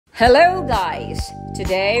Hello guys!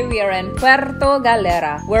 Today we are in Puerto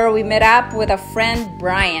Galera where we met up with a friend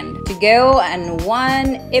Brian to go on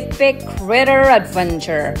one epic critter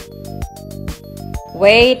adventure.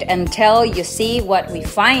 Wait until you see what we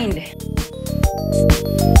find.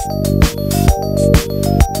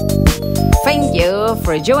 Thank you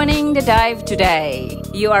for joining the dive today.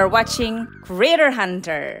 You are watching Critter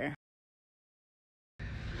Hunter.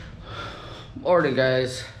 Morning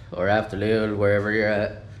guys, or afternoon, wherever you're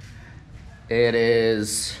at. It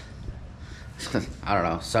is, I don't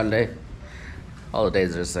know, Sunday. All the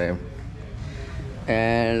days are the same.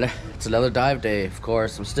 And it's another dive day, of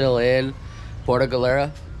course. I'm still in Puerto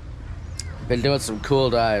Galera. Been doing some cool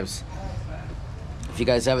dives. If you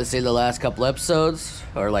guys haven't seen the last couple episodes,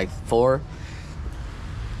 or like 4,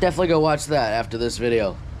 definitely go watch that after this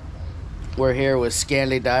video. We're here with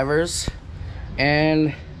Scandi Divers,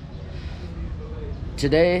 and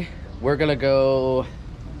today we're gonna go,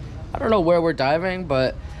 I don't know where we're diving,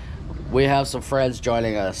 but we have some friends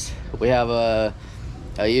joining us. We have a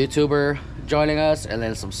YouTuber joining us and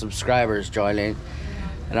then some subscribers joining.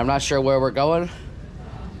 And I'm not sure where we're going,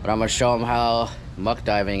 but I'm gonna show them how muck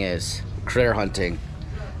diving is, critter hunting.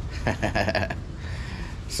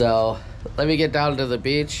 So let me get down to the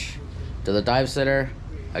beach, to the dive center.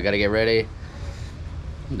 I gotta get ready,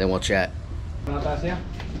 then we'll chat.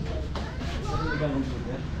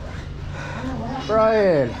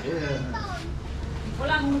 Brian.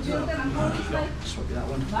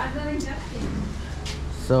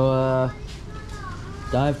 So,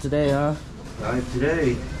 dive today, huh? Dive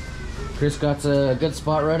today. Chris got a good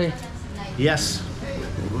spot ready? Yes.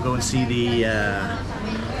 We'll go and see the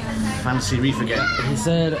fantasy reef again. He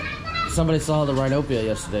said somebody saw the rhinopia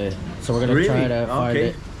yesterday, so we're gonna try to find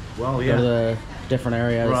it. Well, yeah. Go to the different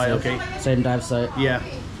areas. Right. Okay. Same dive site. Yeah.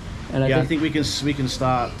 And I think we can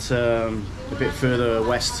start a bit further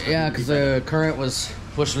west. Yeah, because the current was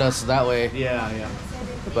pushing us that way. Yeah.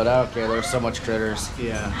 But I don't care. There's so much critters.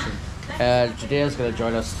 Yeah. And Judea's gonna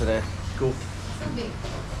join us today. Cool.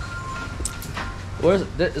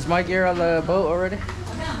 Is my gear on the boat already?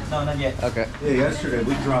 No, not yet. Okay. Yeah, yesterday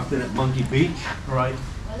we dropped in at Monkey Beach. Right.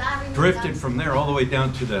 Drifted from there all the way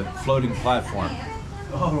down to the floating platform.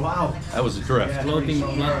 Oh wow. That was a drift. Yeah. Floating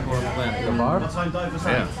platform. The bar? What time dive was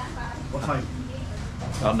that? Yeah. What time?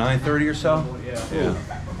 About 9:30 or so. Yeah. Yeah.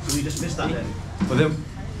 So we just missed that then. But then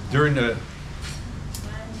during the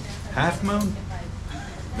half moon,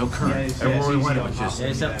 no current. Yeah, it's Everywhere we easy went, it on was half just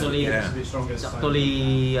moon. It's actually, Yeah. It's a bit stronger it's this time.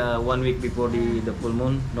 actually 1 week before the full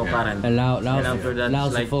moon, no Yeah. current. And And after that, now's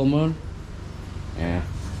it's the like, full moon? Yeah.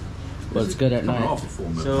 But it's good at coming night. off the full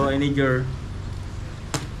moon. so I need your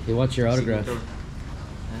He wants your autograph. signature.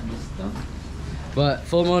 And this stuff. But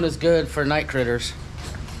full moon is good for night critters.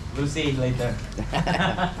 We'll see later.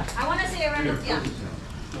 I want to say a random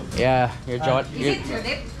Yeah, you're joining. Is it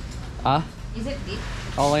deep? Huh? Is it deep?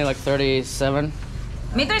 Only like 37.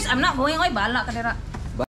 Meters, I'm not going. Oy, bahala ka dira.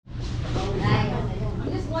 I'm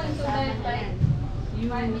just going to dive like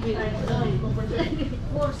 5 meters.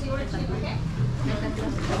 4 series, okay?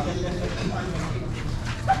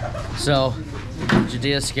 So,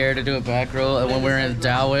 Judea's scared to do a back roll, and when we were in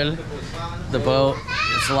Darwin, the boat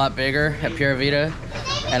is a lot bigger at Pura Vida,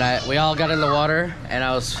 and we all got in the water, and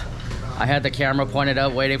I had the camera pointed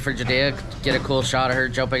up, waiting for Judea to get a cool shot of her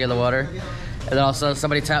jumping in the water, and then all of a sudden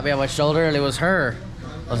somebody tapped me on my shoulder, and it was her.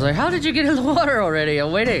 I was like, "How did you get in the water already?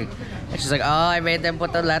 I'm waiting." And she's like, "Oh, I made them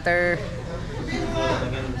put the letter."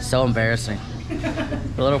 So embarrassing.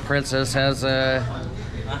 The little princess has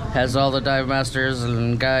all the dive masters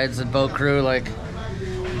and guides and boat crew like.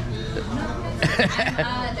 I'm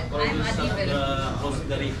a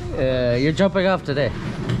devil. You're jumping off today.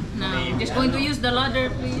 No, I'm just going to use the ladder,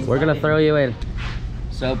 please. We're gonna throw you in.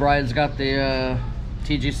 So Brian's got the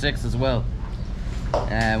TG6 as well,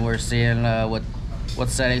 and we're seeing what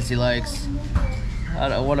settings he likes. I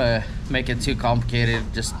don't want to make it too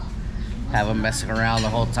complicated. Just have him messing around the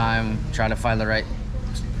whole time, trying to find the right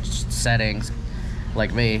settings.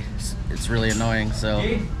 Like me, it's really annoying. So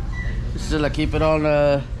just to keep it on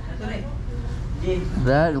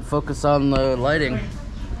that and focus on the lighting,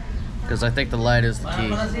 because I think the light is the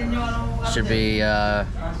key. Should be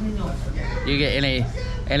you get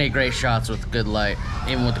any great shots with good light,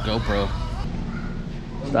 even with the GoPro.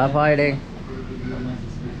 Stop hiding.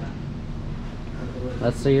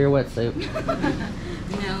 Let's see your wetsuit.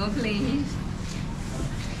 No, please.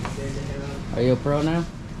 Are you a pro now?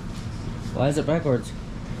 Why is it backwards?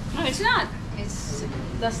 No, it's not. It's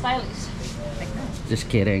the style is like that. Just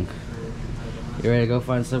kidding. You ready to go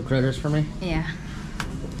find some critters for me? Yeah.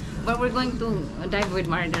 But we're going to dive with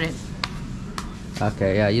Margaret.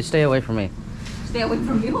 Okay, yeah, you stay away from me. stay away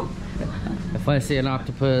from you. If I see an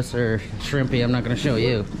octopus or shrimpy, I'm not gonna show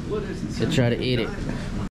you. To try to eat it.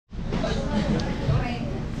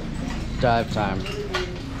 Dive time.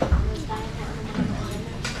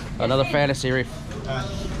 Another fantasy reef.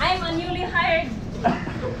 I'm a newly hired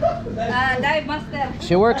dive master.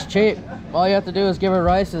 She works cheap. All you have to do is give her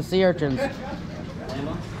rice and sea urchins.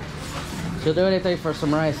 She'll do anything for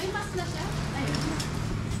some rice.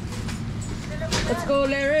 Let's go,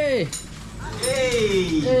 Larry!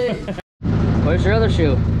 Hey! Where's your other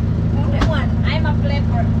shoe? Only one. I'm a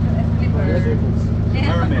flipper.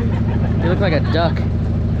 You look like a duck.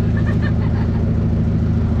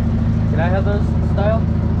 Can I have those style?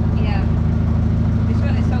 Yeah. This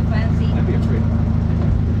one is so fancy. I'd be afraid.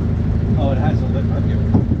 Oh, it has a lip. I'd be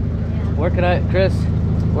afraid. Where could I, Chris?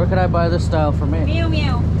 Where could I buy this style for me? Meow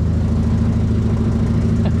meow.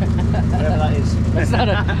 Whatever that is.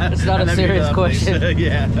 It's not a serious question.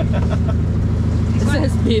 Yeah. It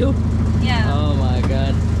says Mew. Yeah. Oh my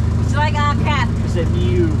god. It's like a cat. I said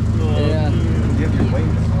Mew. Oh, Yeah. You have your weight.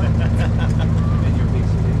 And your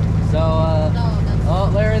face. So,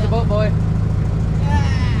 oh, Larry the boat boy.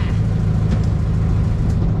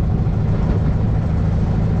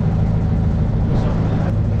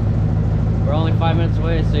 We're only 5 minutes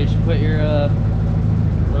away, so you should put your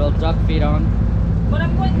little duck feet on. But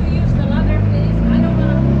I'm going to use the ladder, please. I don't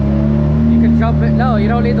want You can jump in. No, you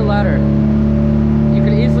don't need the ladder. You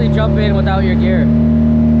can easily jump in without your gear. to.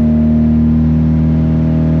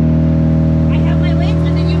 I have my weights,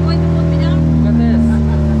 and then you're going to put me down. Look at this.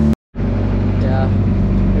 Yeah.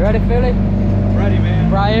 You ready, Philly? Ready, man.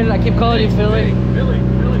 Brian, I keep calling you Philly. Billy.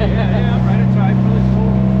 Yeah, right at time. Billy's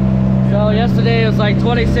cool. So yesterday it was like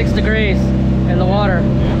 26 degrees in the water.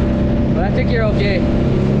 But I think you're okay.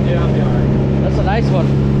 Yeah, I'll be alright. That's a nice one.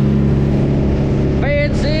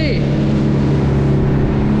 Fancy!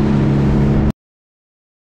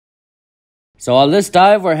 So on this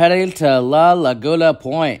dive, we're heading to La Laguna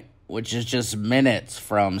Point, which is just minutes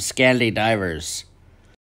from Scandi Divers.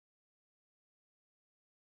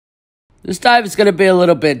 This dive is going to be a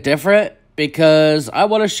little bit different because I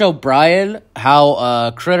want to show Brian how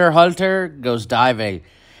a critter hunter goes diving.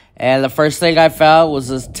 And the first thing I found was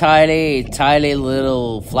this tiny, tiny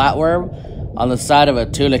little flatworm on the side of a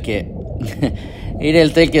tunicate. He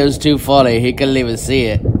didn't think it was too funny. He couldn't even see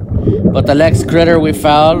it. But the next critter we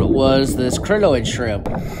found was this krylloid shrimp.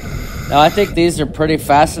 Now I think these are pretty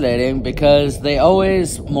fascinating because they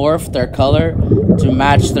always morph their color to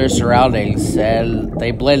match their surroundings and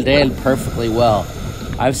they blend in perfectly well.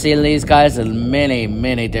 I've seen these guys in many,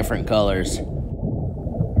 many different colors.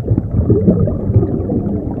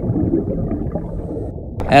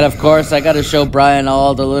 And of course, I got to show Brian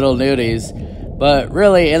all the little nudies. But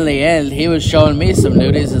really, in the end, he was showing me some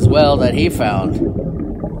nudies as well that he found.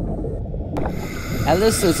 And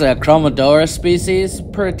this is a Chromodora species,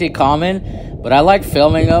 pretty common. But I like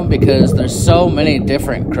filming them because there's so many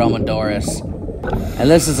different Chromodoras. And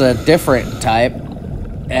this is a different type.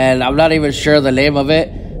 And I'm not even sure the name of it.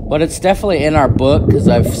 But it's definitely in our book because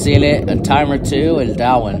I've seen it a time or two in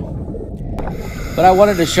Darwin. But I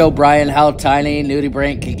wanted to show Brian how tiny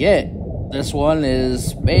nudibranch can get. This one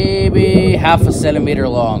is maybe half a centimeter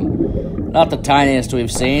long. Not the tiniest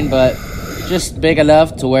we've seen, but just big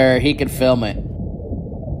enough to where he could film it.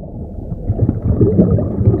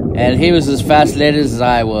 And he was as fascinated as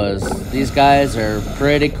I was. These guys are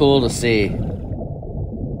pretty cool to see.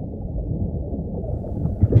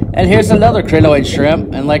 And here's another krylloid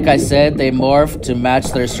shrimp, and like I said, they morph to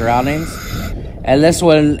match their surroundings. And this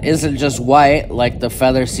one isn't just white like the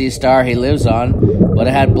feather sea star he lives on, but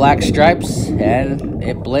it had black stripes and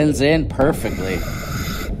it blends in perfectly.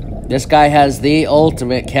 This guy has the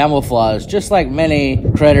ultimate camouflage, just like many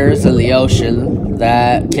critters in the ocean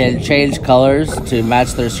that can change colors to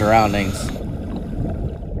match their surroundings.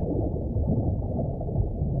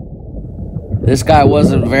 This guy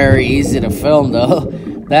wasn't very easy to film though.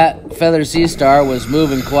 That feather sea star was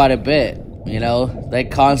moving quite a bit. You know, they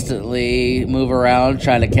constantly move around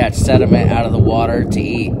trying to catch sediment out of the water to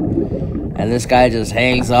eat. And this guy just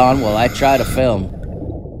hangs on while I try to film.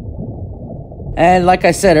 And like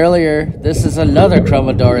I said earlier, this is another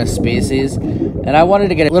Chromodora species. And I wanted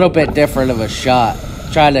to get a little bit different of a shot.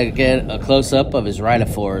 Trying to get a close-up of his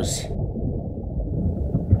rhinophores.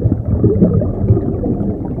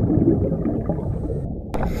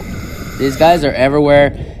 These guys are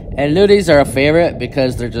everywhere. And nudies are a favorite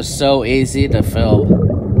because they're just so easy to film.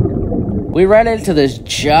 We ran into this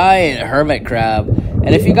giant hermit crab.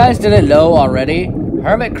 And if you guys didn't know already,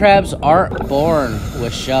 hermit crabs aren't born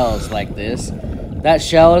with shells like this. That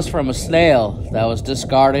shell is from a snail that was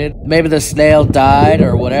discarded. Maybe the snail died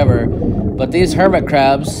or whatever. But these hermit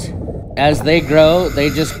crabs, as they grow, they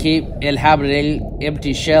just keep inhabiting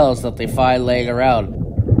empty shells that they find laying around.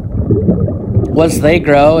 Once they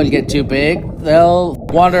grow and get too big, they'll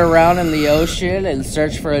wander around in the ocean and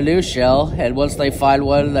search for a new shell. And once they find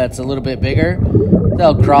one that's a little bit bigger,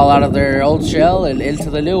 they'll crawl out of their old shell and into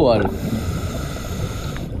the new one.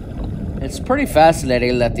 It's pretty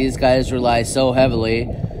fascinating that these guys rely so heavily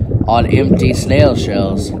on empty snail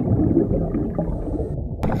shells.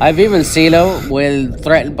 I've even seen them when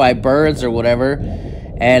threatened by birds or whatever,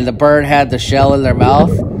 and the bird had the shell in their mouth.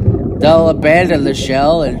 They'll abandon the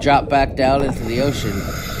shell and drop back down into the ocean.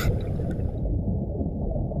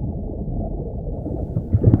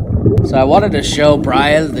 So I wanted to show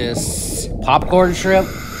Brian this popcorn shrimp,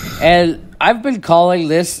 and I've been calling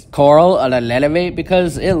this coral an anemone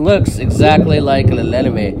because it looks exactly like an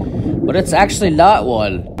anemone, but it's actually not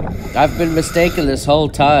one. I've been mistaken this whole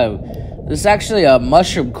time. This is actually a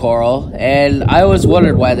mushroom coral, and I always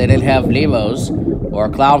wondered why they didn't have Nemos or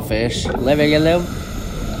clownfish living in them.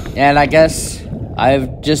 And I guess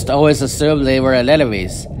I've just always assumed they were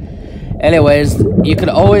anemones. Anyways, you can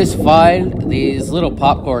always find these little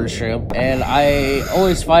popcorn shrimp, and I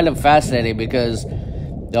always find them fascinating because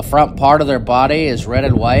the front part of their body is red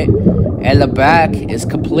and white, and the back is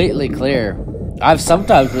completely clear. I've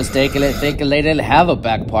sometimes mistaken it thinking they didn't have a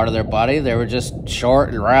back part of their body, they were just short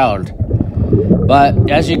and round. But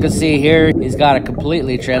as you can see here, he's got a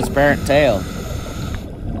completely transparent tail.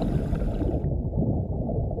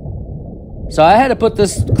 So I had to put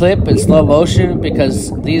this clip in slow motion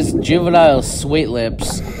because these juvenile sweet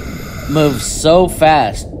lips move so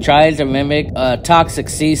fast trying to mimic a toxic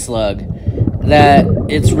sea slug that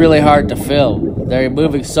it's really hard to film. They're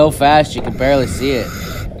moving so fast you can barely see it.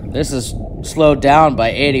 This is slowed down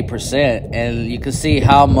by 80%, and you can see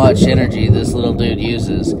how much energy this little dude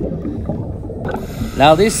uses.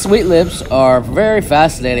 Now these sweet lips are very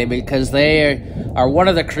fascinating because they are one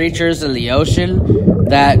of the creatures in the ocean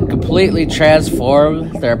that completely transform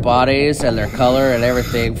their bodies and their color and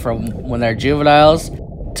everything from when they're juveniles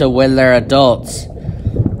to when they're adults.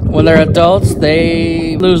 When they're adults,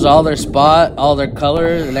 they lose all their spot, all their color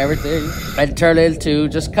and everything, and turn into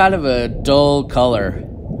just kind of a dull color.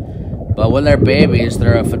 But when they're babies,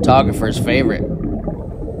 they're a photographer's favorite.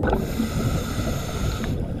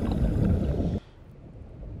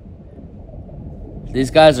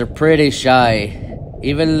 These guys are pretty shy.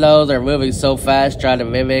 Even though they're moving so fast trying to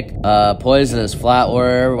mimic a poisonous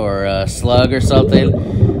flatworm or a slug or something,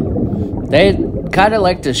 they kind of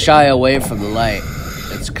like to shy away from the light.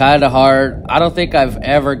 It's kind of hard. I don't think I've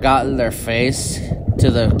ever gotten their face to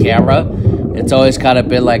the camera. It's always kind of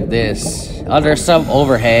been like this, under some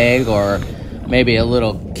overhang or maybe a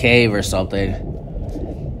little cave or something.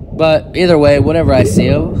 But either way, whenever I see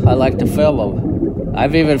them, I like to film them.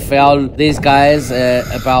 I've even found these guys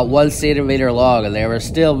about 1 centimeter long, and they were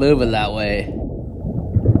still moving that way.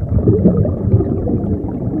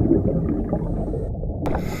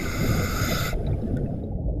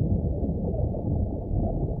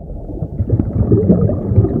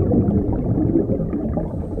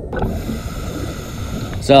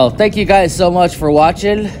 So, thank you guys so much for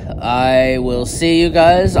watching. I will see you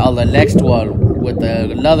guys on the next one with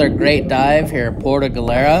another great dive here in Puerto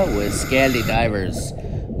Galera with Scandi Divers.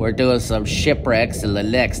 We're doing some shipwrecks in the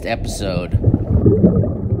next episode.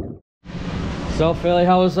 So, Philly,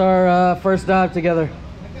 how was our first dive together?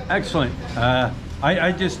 Excellent.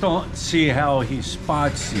 I just don't see how he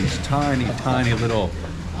spots these tiny little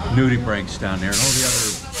nudibranchs down there and all the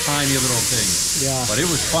other tiny little things. Yeah. But it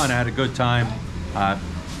was fun. I had a good time.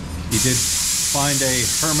 He did find a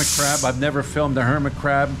hermit crab. I've never filmed a hermit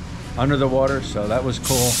crab under the water, so that was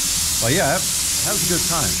cool. But yeah, that was a good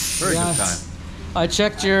time. Very good time. I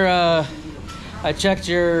checked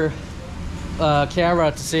your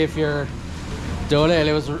camera to see if you're doing it, and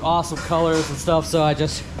it was awesome colors and stuff. So I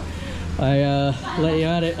let you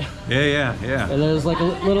at it. Yeah. And there's like a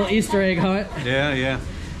little Easter egg hunt. Yeah.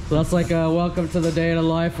 So that's like a welcome to the day in the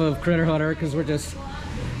life of Critter Hunter, because we're just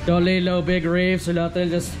don't need no big reefs or nothing.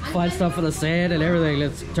 Just find stuff in the sand and everything.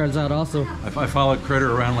 It turns out awesome. I followed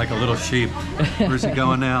Critter around like a little sheep. Where's he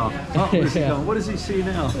going now? Oh, where's he going? What does he see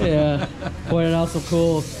now? Yeah, pointed out some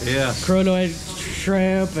cool chronoid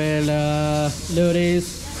shrimp and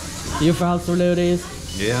nudies. You found some nudies.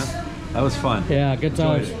 Yeah, that was fun. Yeah, good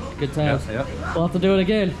times. Good times. Yep. We'll have to do it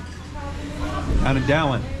again. Down in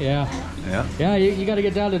Darwin. Yeah. Yeah, you got to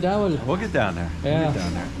get down to Darwin. We'll get down there. Yeah. We'll get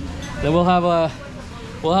down there. Then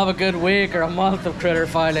we'll have a good week or a month of critter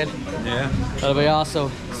finding. Yeah. That'll be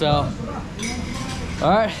awesome. So,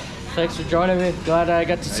 all right. Thanks for joining me. Glad I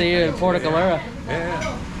got to see you in Puerto Galera.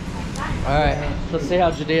 Yeah. Alright, let's see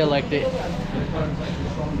how Judea liked it.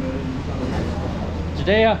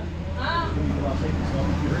 Judea,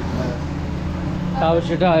 how was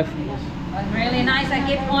your dive? Really nice. I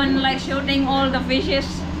keep on like shooting all the fishes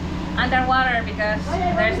underwater because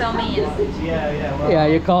they're so mean. Yeah,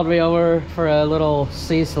 you called me over for a little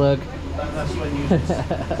sea slug.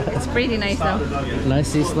 It's pretty nice though. Nice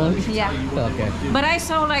sea slug? Yeah. Okay. But I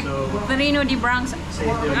saw like Verino de Bronx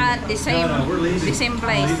at the same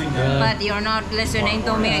place. But you're not listening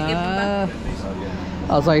to me. I keep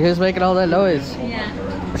I was like, who's making all that noise? yeah.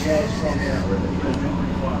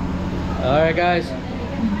 Alright guys,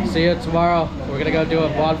 see you tomorrow. We're gonna go do a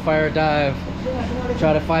bonfire dive.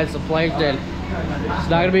 Try to find some plankton. It's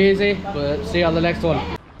not gonna be easy, but see you on the next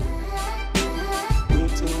one.